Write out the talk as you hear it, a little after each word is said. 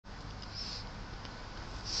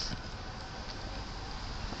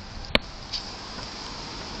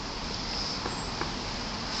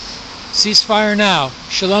Ceasefire now.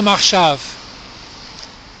 Shalom Achshav.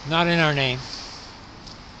 Not in our name.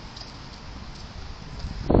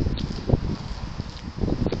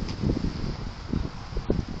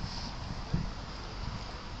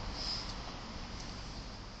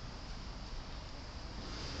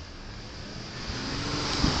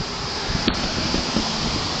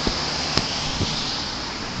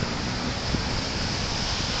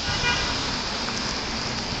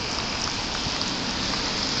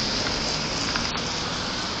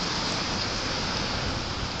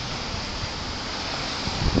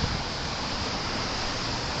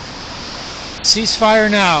 Ceasefire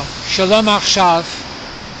now. Shalom Achshav.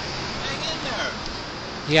 Hang in there.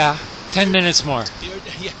 Yeah, 10 minutes more.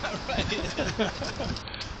 Yeah, right.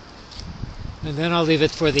 And then I'll leave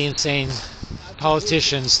it for the insane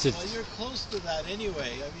politicians to... Well, you're close to that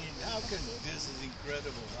anyway. I mean, how can this is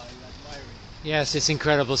incredible. I admire you. Yes, it's an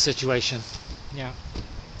incredible situation. Yeah.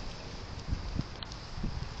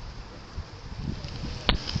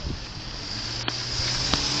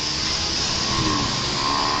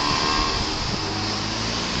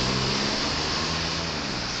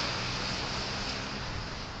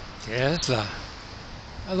 Tesla.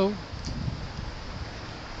 Hello.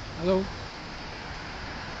 Hello.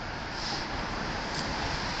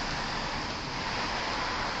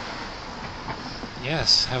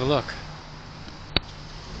 Yes, have a look.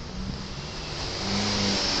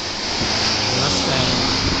 Mustang.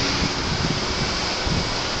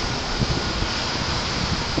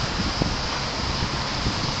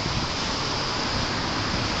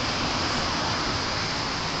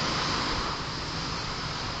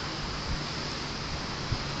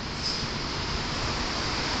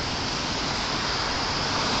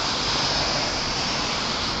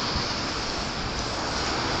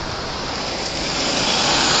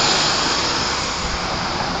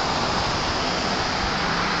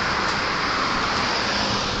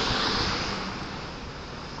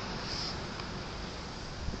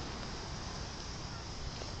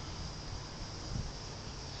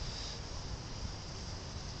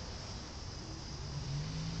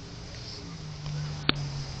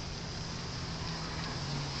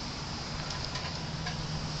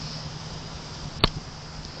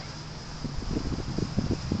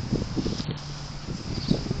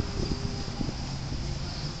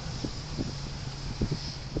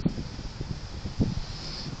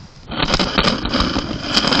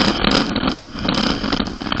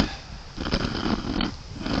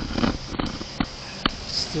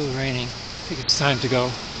 Still raining. I think it's time to go.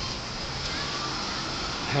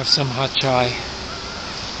 Have some hot chai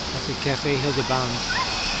at the Cafe Hildeband.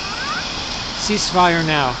 Ceasefire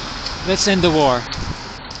now. Let's end the war.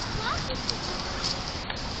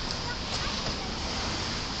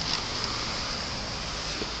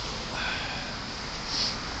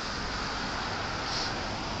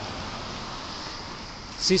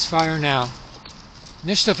 Ceasefire now.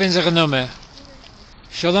 Nicht auf unsere Nummer.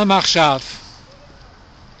 Shalom Achshav.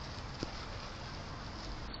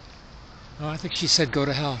 Oh, I think she said go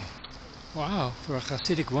to hell. Wow, for a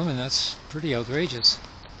Hasidic woman, that's pretty outrageous.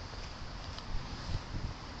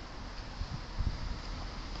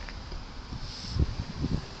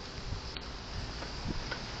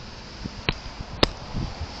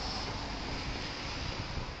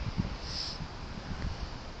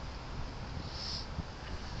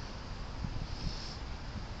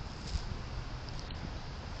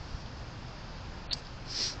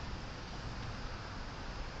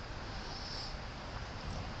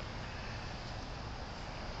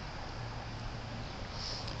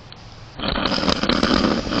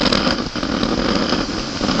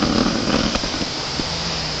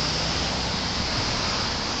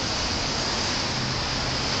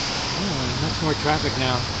 More traffic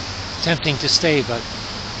now. Tempting to stay, but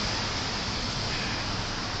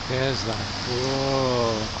there's that.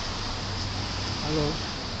 Whoa. Hello.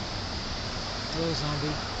 Hello,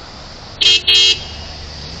 zombie.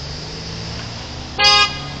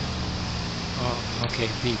 Oh, okay,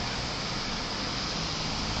 beep.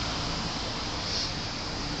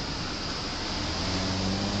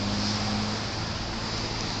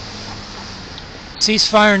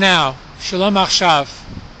 Ceasefire now. Shalom Achshav.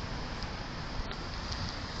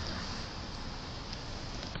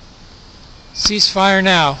 Ceasefire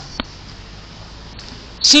now.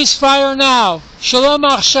 Ceasefire now. Shalom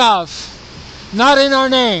Achshav. Not in our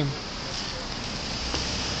name.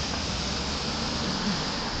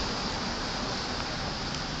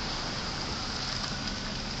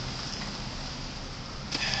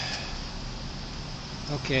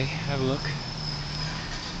 Okay, have a look.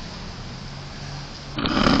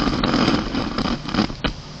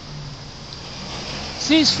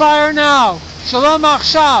 Ceasefire now. Shalom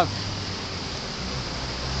Achshav.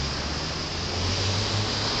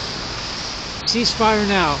 Ceasefire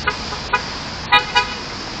now.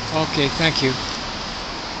 Okay, thank you.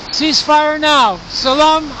 Ceasefire now.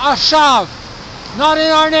 Shalom Achshav. Not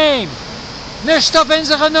in our name. Nicht auf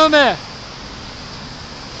unsere Nummer.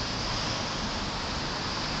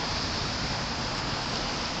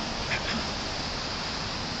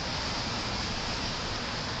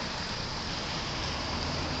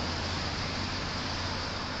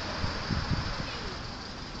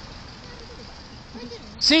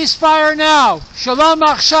 Ceasefire now. Shalom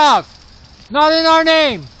Achshav. Not in our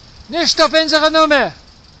name. Nicht auf unsere Nummer.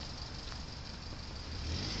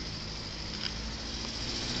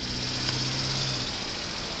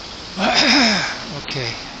 Okay.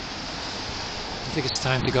 I think it's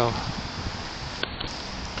time to go.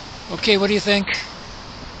 Okay, what do you think?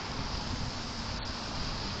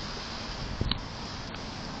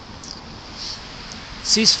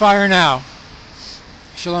 Ceasefire now.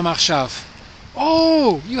 Shalom Achshav.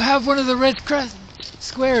 Oh, you have one of the red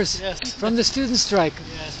squares. Yes. From the student strike.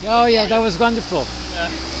 Yes. Oh yeah, that was wonderful. Yeah.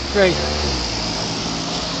 Great.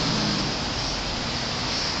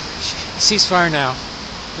 Ceasefire now.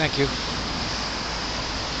 Thank you.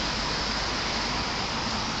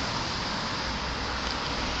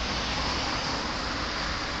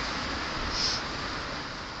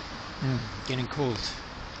 Getting cold.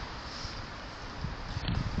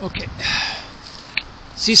 Okay.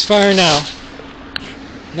 Ceasefire now.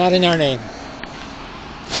 Not in our name.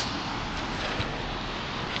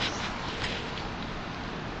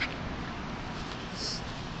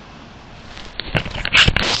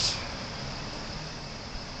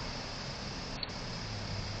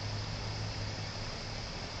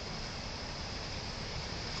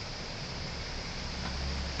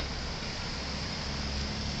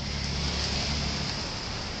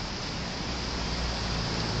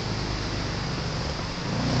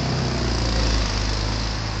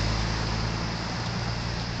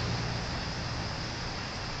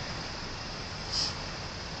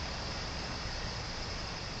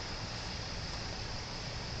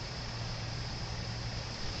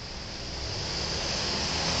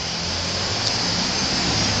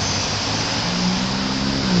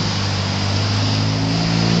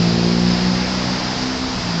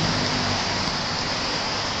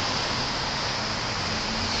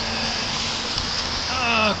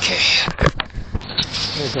 Okay,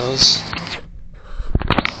 here it goes.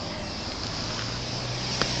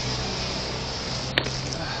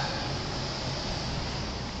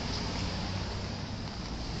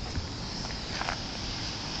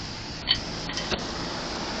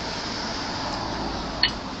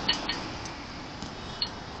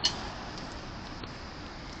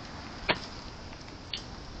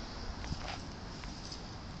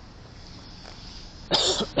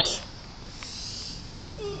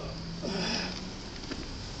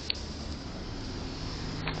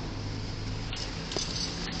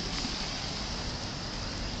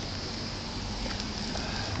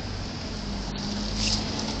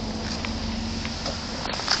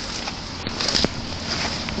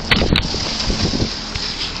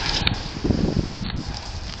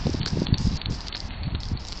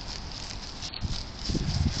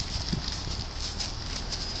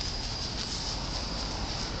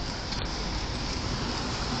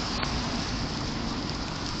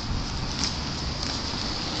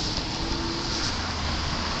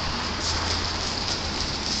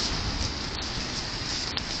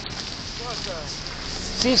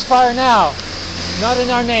 Ceasefire now. Not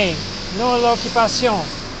in our name. No l'occupation.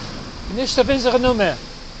 Nicht auf unsere Nummer.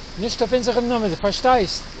 Nicht auf unsere Nummer. Du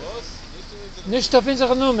verstehst? Was? Nicht auf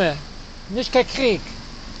unsere Nummer. Nicht kein Krieg.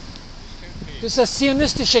 Das ist ein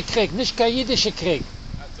zionistischer Krieg, nicht kein jüdischer Krieg.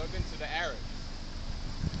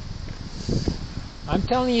 I'm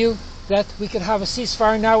telling you that we could have a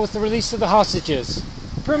ceasefire now with the release of the hostages.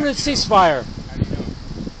 Permanent ceasefire.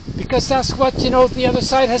 Because that's what, the other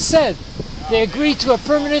side has said. They agreed to a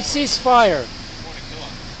permanent ceasefire.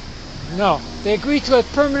 No, they agreed to a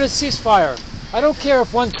permanent ceasefire. I don't care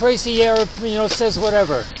if one crazy Arab, says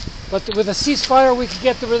whatever. But with a ceasefire, we could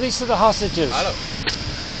get the release of the hostages. Hallo.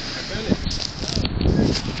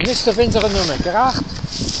 Nicht auf unsere Nummer. Geracht?